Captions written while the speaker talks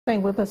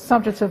Staying with the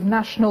subject of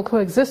national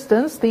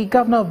coexistence, the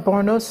Governor of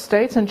Borno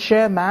State and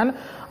chairman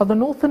of the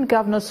Northern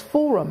Governors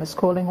Forum is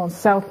calling on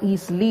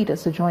Southeast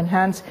leaders to join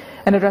hands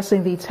in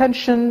addressing the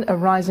tension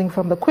arising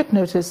from the quit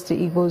notice to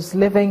Igbos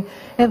living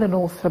in the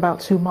north about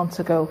 2 months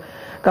ago.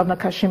 Governor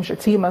Kashim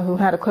Shettima, who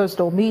had a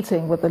closed-door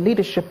meeting with the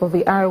leadership of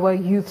the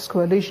Arewa Youth's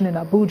Coalition in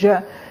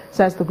Abuja,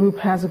 says the group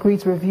has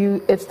agreed to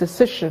review its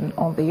decision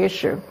on the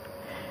issue.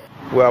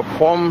 We have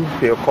formed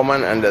a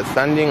common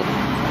understanding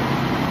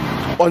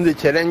on the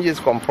challenges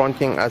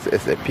confronting us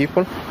as a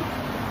people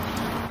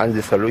and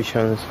the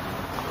solutions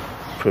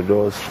to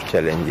those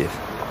challenges.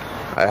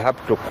 I have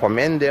to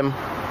commend them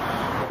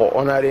for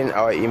honoring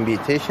our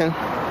invitation,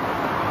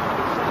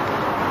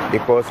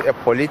 because a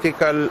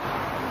political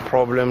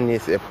problem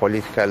needs a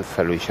political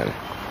solution.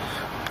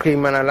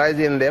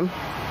 Criminalizing them,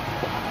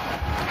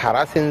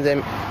 harassing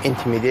them,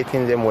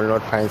 intimidating them will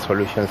not find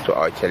solutions to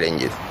our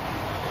challenges.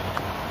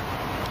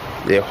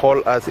 They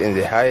hold us in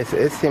the highest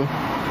esteem.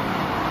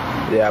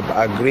 They have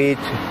agreed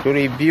to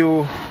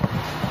review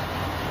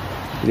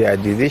their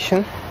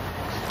decision.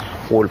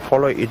 We'll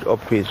follow it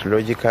up to its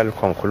logical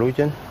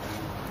conclusion.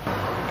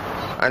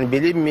 And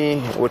believe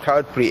me,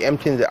 without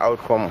preempting the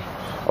outcome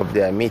of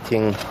their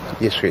meeting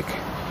this week,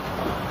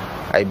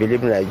 I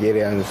believe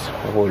Nigerians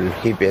will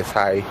heave a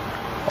sigh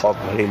of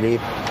relief.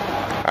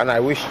 And I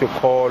wish to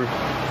call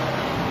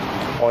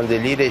on the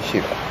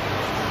leadership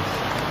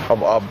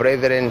of our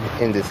brethren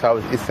in the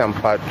southeastern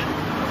part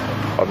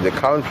of the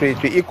country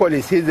to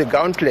equally seize the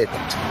gauntlet,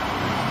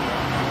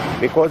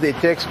 because it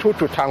takes two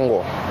to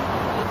tango.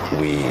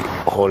 We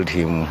hold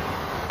him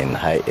in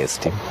high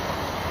esteem,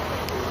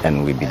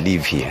 and we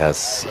believe he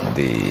has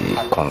the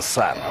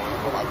concern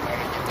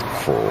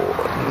for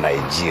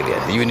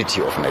Nigeria, the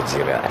unity of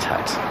Nigeria at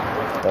heart.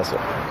 That's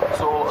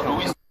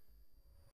all.